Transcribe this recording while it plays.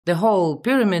The whole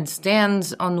pyramid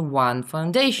stands on one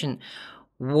foundation.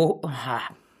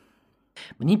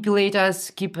 Manipulate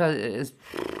us, keep us...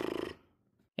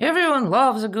 Everyone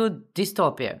loves a good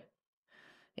dystopia.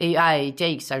 AI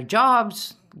takes our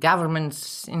jobs,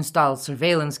 governments install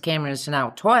surveillance cameras in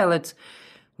our toilets,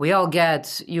 we all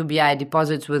get UBI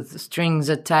deposits with strings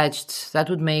attached that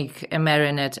would make a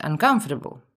marionette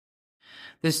uncomfortable.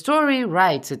 The story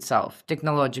writes itself: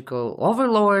 technological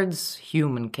overlords,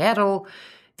 human cattle,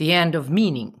 the end of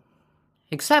meaning.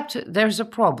 Except there's a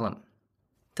problem.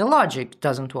 The logic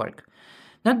doesn't work.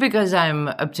 Not because I'm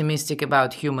optimistic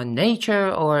about human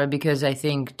nature or because I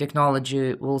think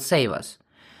technology will save us.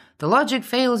 The logic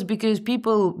fails because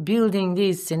people building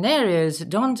these scenarios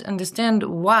don't understand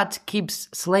what keeps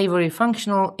slavery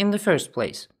functional in the first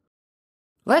place.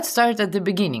 Let's start at the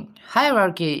beginning.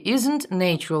 Hierarchy isn't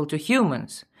natural to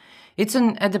humans. It's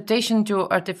an adaptation to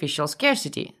artificial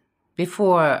scarcity.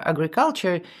 Before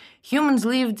agriculture, humans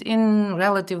lived in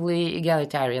relatively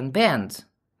egalitarian bands.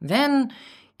 Then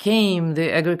came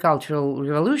the agricultural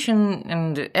revolution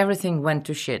and everything went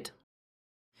to shit.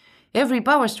 Every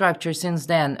power structure since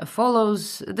then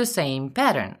follows the same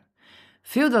pattern.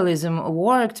 Feudalism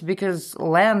worked because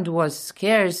land was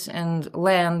scarce and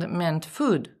land meant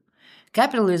food.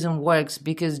 Capitalism works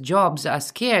because jobs are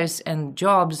scarce and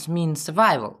jobs mean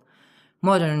survival.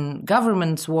 Modern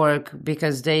governments work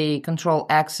because they control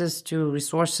access to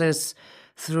resources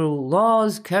through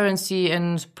laws, currency,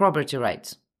 and property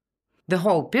rights. The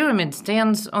whole pyramid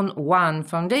stands on one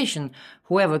foundation.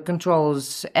 Whoever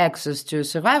controls access to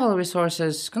survival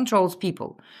resources controls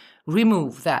people.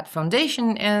 Remove that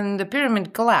foundation and the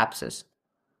pyramid collapses.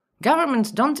 Governments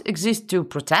don't exist to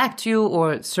protect you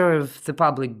or serve the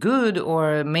public good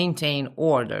or maintain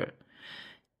order.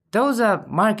 Those are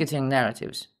marketing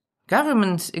narratives.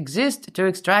 Governments exist to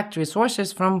extract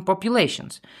resources from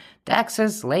populations: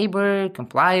 taxes, labor,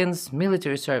 compliance,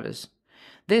 military service.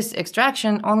 This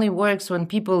extraction only works when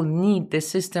people need the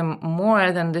system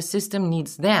more than the system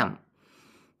needs them.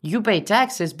 You pay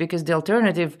taxes because the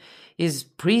alternative is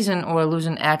prison or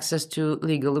losing access to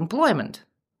legal employment.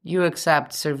 You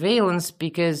accept surveillance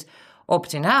because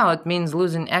opting out means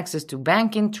losing access to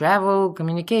banking, travel,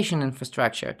 communication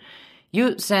infrastructure.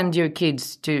 You send your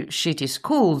kids to shitty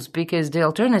schools because the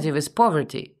alternative is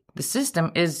poverty. The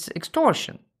system is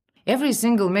extortion. Every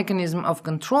single mechanism of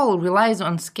control relies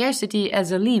on scarcity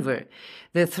as a lever.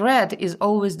 The threat is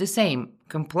always the same: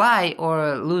 comply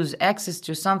or lose access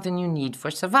to something you need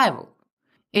for survival.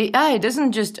 AI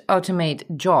doesn't just automate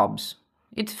jobs.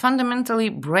 It fundamentally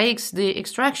breaks the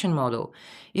extraction model.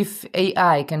 If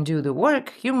AI can do the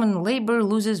work, human labor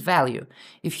loses value.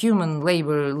 If human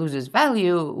labor loses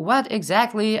value, what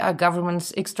exactly are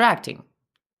governments extracting?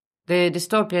 The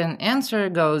dystopian answer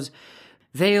goes: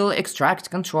 they'll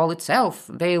extract control itself.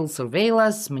 They'll surveil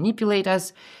us, manipulate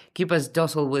us, keep us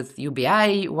docile with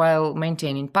UBI while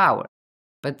maintaining power.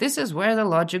 But this is where the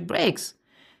logic breaks.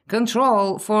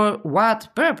 Control for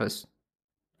what purpose?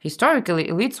 Historically,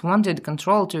 elites wanted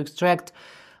control to extract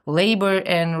labor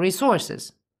and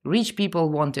resources. Rich people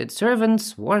wanted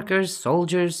servants, workers,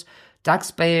 soldiers,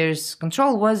 taxpayers.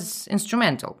 Control was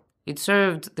instrumental. It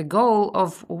served the goal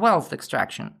of wealth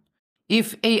extraction.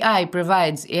 If AI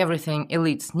provides everything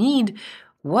elites need,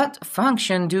 what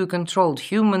function do controlled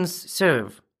humans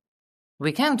serve?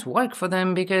 We can't work for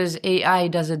them because AI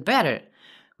does it better.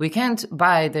 We can't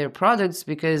buy their products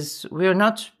because we're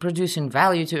not producing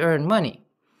value to earn money.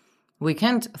 We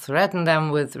can't threaten them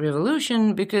with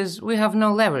revolution because we have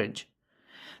no leverage.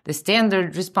 The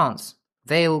standard response: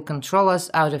 they'll control us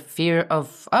out of fear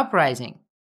of uprising.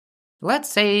 Let's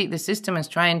say the system is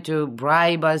trying to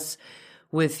bribe us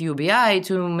with UBI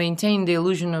to maintain the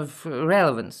illusion of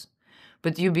relevance.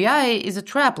 But UBI is a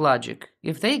trap logic.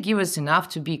 If they give us enough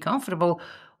to be comfortable,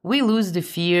 we lose the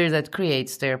fear that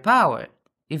creates their power.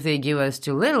 If they give us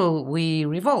too little, we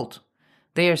revolt.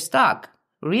 They are stuck.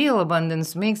 Real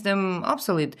abundance makes them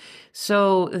obsolete,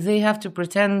 so they have to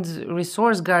pretend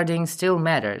resource guarding still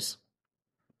matters.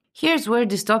 Here's where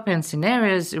dystopian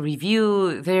scenarios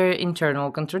reveal their internal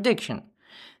contradiction.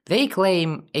 They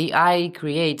claim AI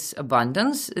creates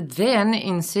abundance, then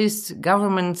insist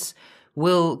governments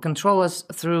will control us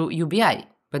through UBI.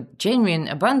 But genuine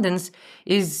abundance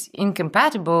is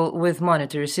incompatible with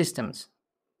monetary systems.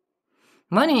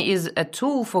 Money is a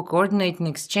tool for coordinating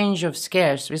exchange of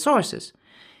scarce resources.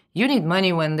 You need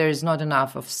money when there's not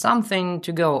enough of something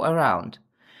to go around.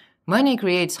 Money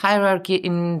creates hierarchy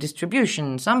in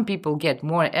distribution. Some people get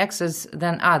more access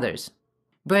than others.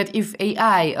 But if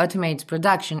AI automates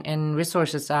production and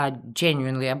resources are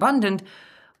genuinely abundant,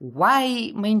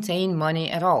 why maintain money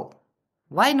at all?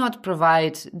 Why not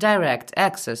provide direct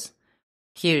access?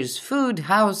 Here's food,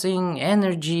 housing,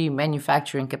 energy,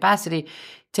 manufacturing capacity.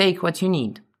 Take what you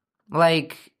need.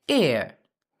 Like air.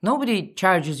 Nobody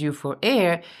charges you for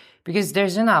air because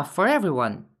there's enough for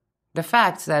everyone. The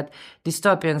fact that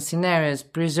dystopian scenarios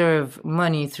preserve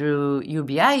money through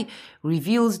UBI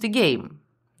reveals the game.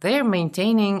 They're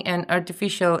maintaining an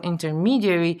artificial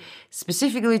intermediary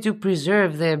specifically to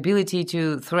preserve the ability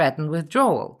to threaten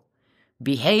withdrawal.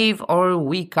 Behave or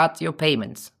we cut your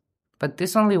payments. But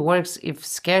this only works if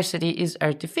scarcity is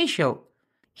artificial.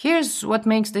 Here's what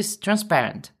makes this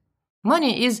transparent.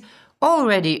 Money is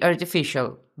already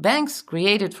artificial. Banks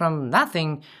created from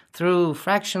nothing through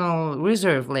fractional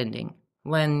reserve lending.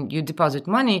 When you deposit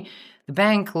money, the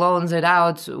bank loans it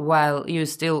out while you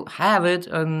still have it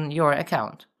on your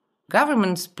account.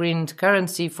 Governments print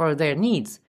currency for their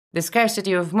needs. The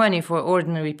scarcity of money for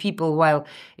ordinary people while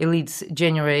elites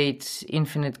generate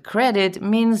infinite credit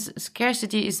means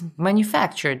scarcity is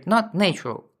manufactured, not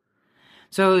natural.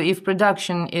 So if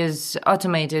production is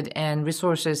automated and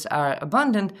resources are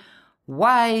abundant,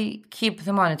 why keep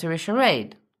the monetary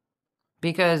charade?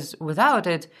 Because without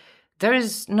it, there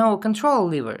is no control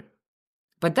lever.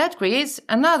 But that creates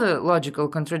another logical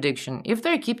contradiction. If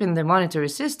they're keeping the monetary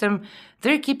system,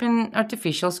 they're keeping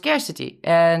artificial scarcity.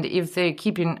 And if they're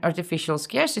keeping artificial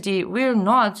scarcity, we're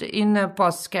not in a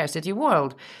post-scarcity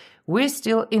world. We're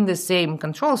still in the same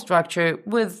control structure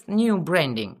with new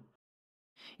branding.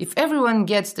 If everyone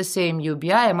gets the same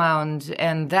UBI amount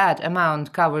and that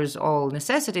amount covers all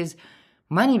necessities,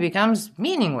 money becomes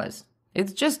meaningless.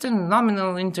 It's just a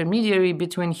nominal intermediary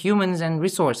between humans and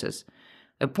resources.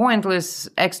 A pointless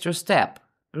extra step.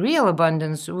 Real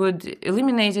abundance would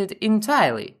eliminate it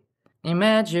entirely.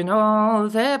 Imagine all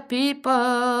the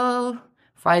people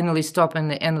finally stopping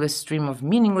the endless stream of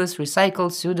meaningless,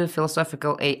 recycled,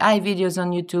 pseudo-philosophical AI videos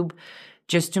on YouTube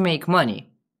just to make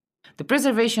money. The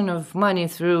preservation of money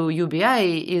through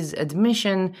UBI is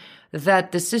admission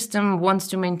that the system wants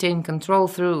to maintain control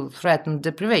through threatened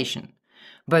deprivation.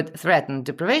 But threatened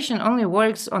deprivation only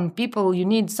works on people you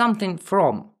need something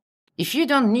from. If you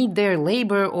don't need their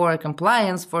labor or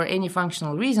compliance for any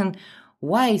functional reason,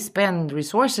 why spend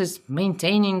resources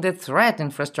maintaining the threat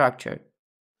infrastructure?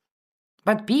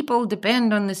 But people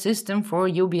depend on the system for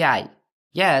UBI.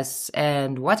 Yes,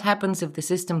 and what happens if the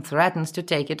system threatens to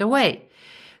take it away?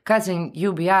 Cutting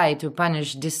UBI to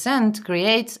punish dissent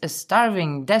creates a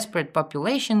starving, desperate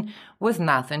population with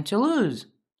nothing to lose.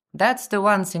 That's the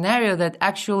one scenario that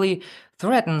actually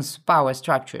threatens power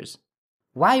structures.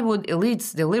 Why would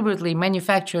elites deliberately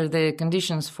manufacture the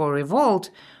conditions for revolt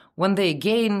when they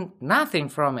gain nothing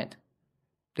from it?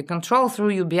 The control through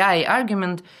UBI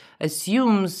argument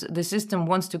assumes the system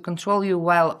wants to control you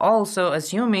while also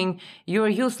assuming you're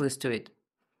useless to it.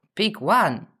 Pick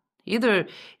one. Either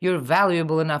you're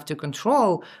valuable enough to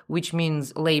control, which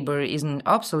means labor isn't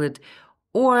obsolete,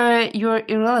 or you're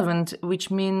irrelevant,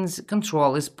 which means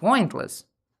control is pointless.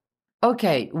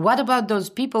 Okay, what about those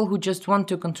people who just want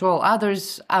to control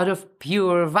others out of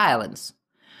pure violence?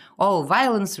 All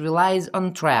violence relies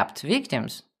on trapped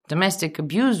victims. Domestic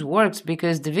abuse works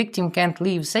because the victim can't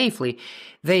leave safely.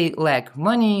 They lack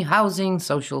money, housing,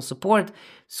 social support.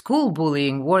 School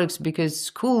bullying works because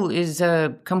school is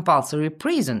a compulsory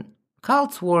prison.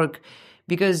 Cults work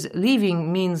because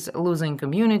leaving means losing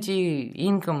community,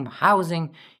 income, housing.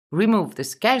 Remove the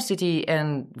scarcity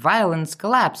and violence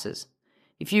collapses.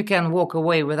 If you can walk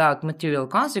away without material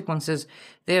consequences,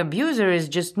 the abuser is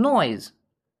just noise.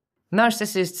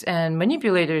 Narcissists and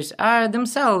manipulators are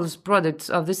themselves products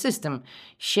of the system,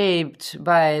 shaped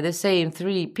by the same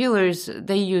three pillars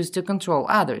they use to control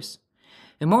others.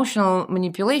 Emotional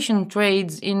manipulation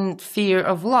trades in fear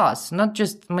of loss, not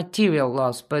just material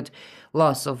loss, but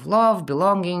loss of love,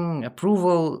 belonging,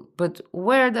 approval. But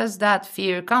where does that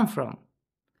fear come from?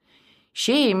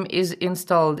 Shame is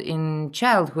installed in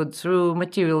childhood through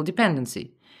material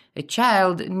dependency. A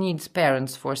child needs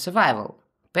parents for survival.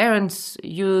 Parents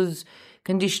use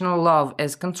conditional love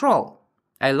as control.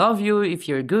 I love you if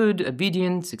you're good,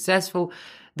 obedient, successful.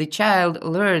 The child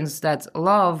learns that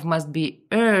love must be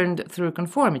earned through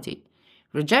conformity.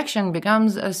 Rejection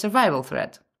becomes a survival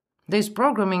threat. This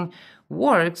programming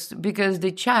works because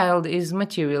the child is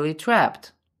materially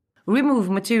trapped. Remove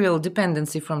material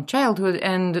dependency from childhood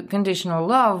and conditional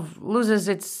love loses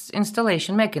its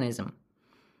installation mechanism.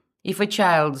 If a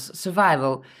child's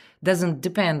survival doesn't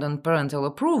depend on parental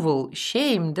approval,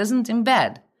 shame doesn't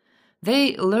embed.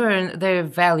 They learn they're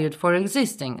valued for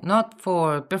existing, not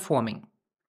for performing.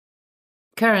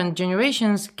 Current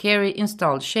generations carry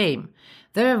installed shame.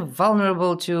 They're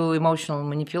vulnerable to emotional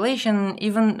manipulation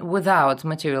even without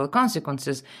material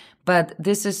consequences, But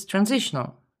this is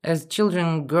transitional. As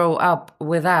children grow up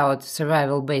without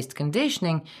survival-based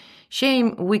conditioning,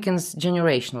 shame weakens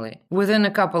generationally. Within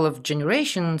a couple of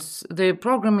generations, the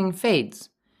programming fades.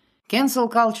 Cancel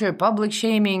culture, public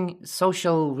shaming,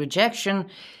 social rejection,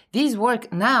 these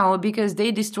work now because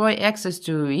they destroy access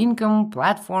to income,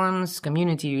 platforms,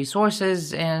 community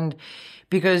resources, and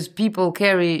because people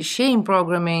carry shame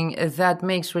programming that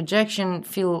makes rejection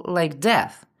feel like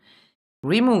death.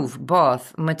 Remove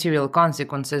both material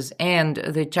consequences and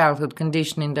the childhood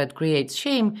conditioning that creates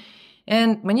shame,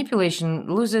 and manipulation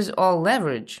loses all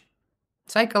leverage.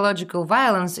 Psychological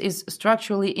violence is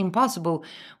structurally impossible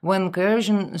when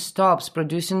coercion stops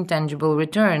producing tangible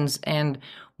returns and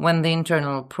when the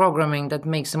internal programming that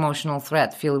makes emotional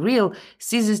threat feel real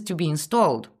ceases to be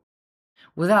installed.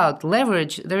 Without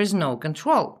leverage, there is no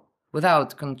control.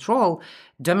 Without control,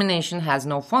 domination has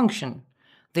no function.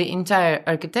 The entire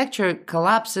architecture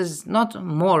collapses not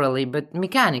morally but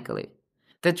mechanically.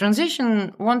 The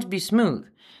transition won't be smooth.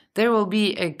 There will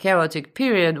be a chaotic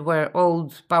period where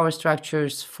old power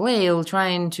structures flail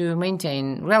trying to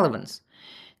maintain relevance.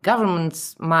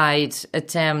 Governments might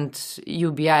attempt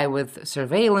UBI with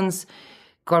surveillance,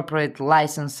 corporate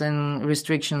licensing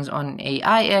restrictions on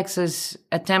AI access,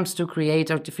 attempts to create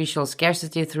artificial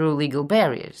scarcity through legal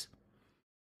barriers.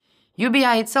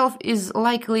 UBI itself is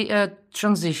likely a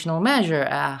transitional measure,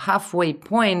 a halfway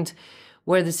point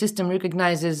where the system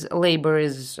recognizes labor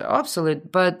is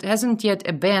obsolete but hasn't yet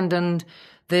abandoned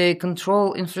the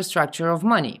control infrastructure of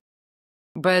money.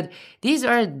 But these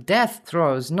are death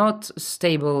throes, not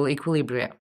stable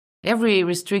equilibria. Every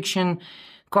restriction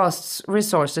costs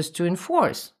resources to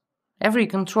enforce. Every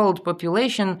controlled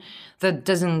population that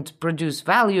doesn't produce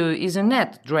value is a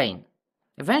net drain.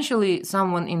 Eventually,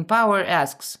 someone in power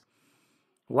asks,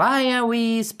 why are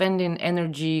we spending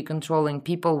energy controlling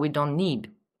people we don't need?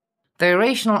 The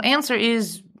rational answer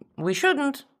is, we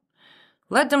shouldn't.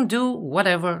 Let them do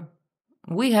whatever.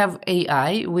 We have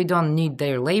AI, we don't need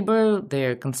their labor,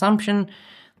 their consumption,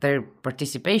 their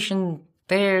participation,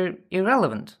 they're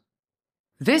irrelevant.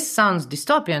 This sounds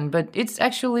dystopian, but it's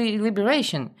actually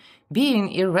liberation.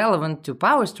 Being irrelevant to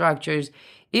power structures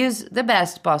is the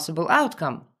best possible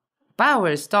outcome.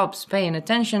 Power stops paying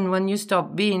attention when you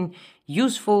stop being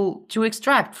useful to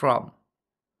extract from.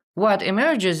 What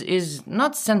emerges is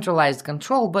not centralized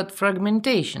control, but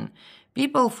fragmentation.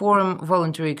 People form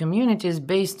voluntary communities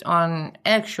based on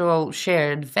actual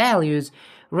shared values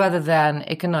rather than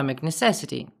economic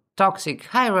necessity. Toxic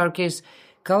hierarchies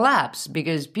collapse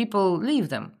because people leave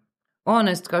them.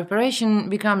 Honest cooperation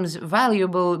becomes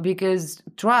valuable because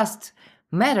trust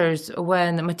matters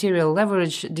when material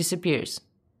leverage disappears.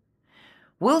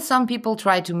 Will some people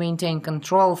try to maintain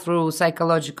control through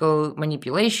psychological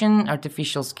manipulation,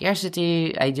 artificial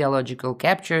scarcity, ideological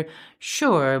capture?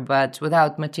 Sure, but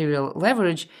without material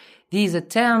leverage, these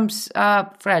attempts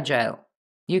are fragile.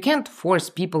 You can't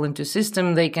force people into a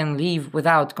system they can leave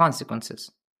without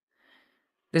consequences.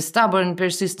 The stubborn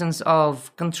persistence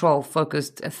of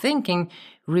control-focused thinking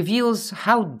reveals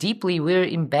how deeply we're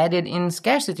embedded in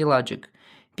scarcity logic.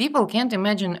 People can't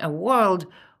imagine a world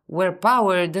where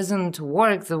power doesn't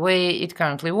work the way it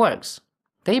currently works.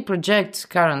 They project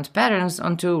current patterns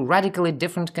onto radically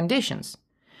different conditions.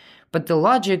 But the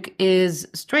logic is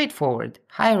straightforward.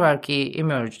 Hierarchy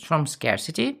emerged from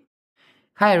scarcity.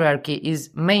 Hierarchy is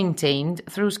maintained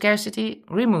through scarcity.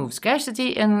 Remove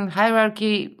scarcity and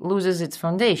hierarchy loses its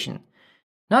foundation.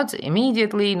 Not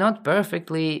immediately, not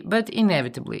perfectly, but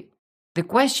inevitably. The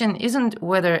question isn't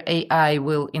whether AI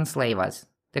will enslave us.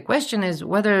 The question is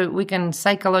whether we can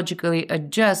psychologically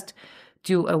adjust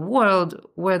to a world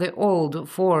where the old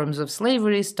forms of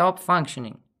slavery stop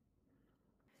functioning.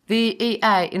 The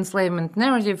AI enslavement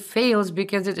narrative fails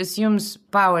because it assumes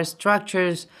power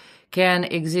structures can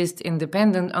exist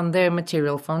independent on their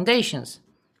material foundations.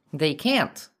 They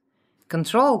can't.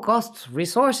 Control costs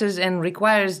resources and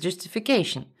requires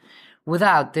justification.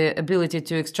 Without the ability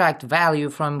to extract value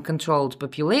from controlled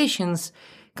populations,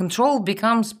 control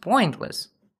becomes pointless.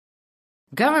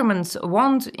 Governments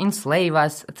won't enslave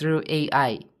us through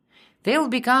AI. They'll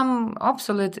become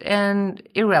obsolete and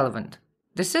irrelevant.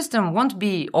 The system won't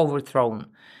be overthrown.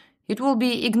 It will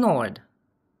be ignored.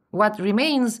 What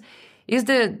remains is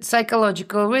the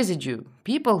psychological residue.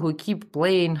 People who keep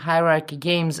playing hierarchy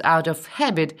games out of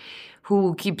habit,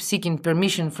 who keep seeking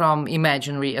permission from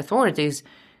imaginary authorities,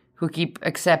 who keep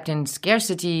accepting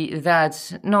scarcity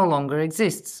that no longer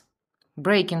exists.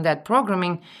 Breaking that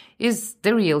programming is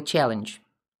the real challenge.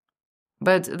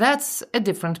 But that's a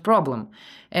different problem,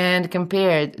 and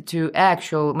compared to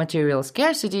actual material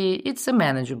scarcity, it's a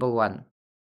manageable one.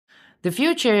 The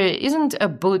future isn't a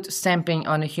boot stamping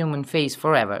on a human face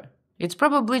forever. It's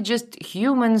probably just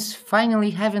humans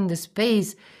finally having the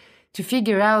space to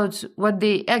figure out what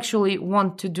they actually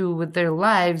want to do with their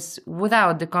lives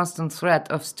without the constant threat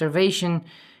of starvation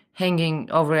hanging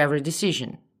over every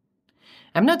decision.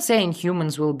 I'm not saying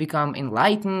humans will become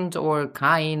enlightened or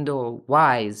kind or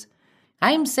wise.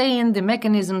 I'm saying the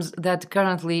mechanisms that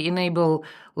currently enable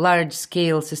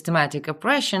large-scale systematic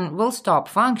oppression will stop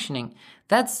functioning.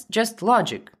 That's just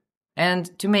logic.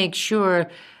 And to make sure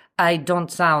I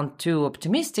don't sound too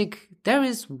optimistic, there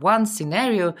is one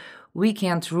scenario we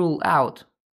can't rule out.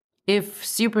 If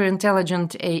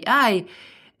superintelligent AI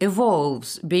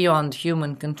evolves beyond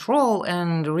human control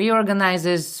and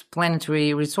reorganizes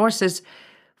planetary resources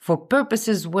for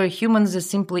purposes where humans are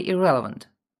simply irrelevant.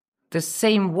 The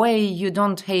same way you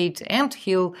don't hate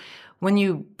anthill when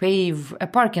you pave a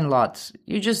parking lot.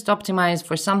 You just optimize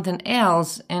for something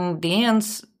else and the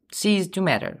ants cease to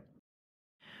matter.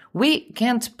 We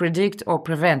can't predict or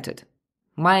prevent it.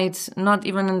 Might not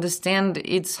even understand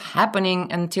it's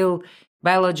happening until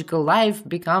biological life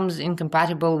becomes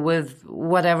incompatible with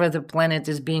whatever the planet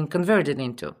is being converted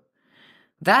into.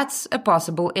 That's a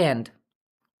possible end.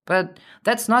 But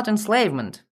that's not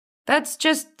enslavement. That's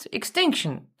just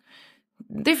extinction.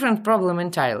 Different problem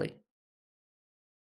entirely.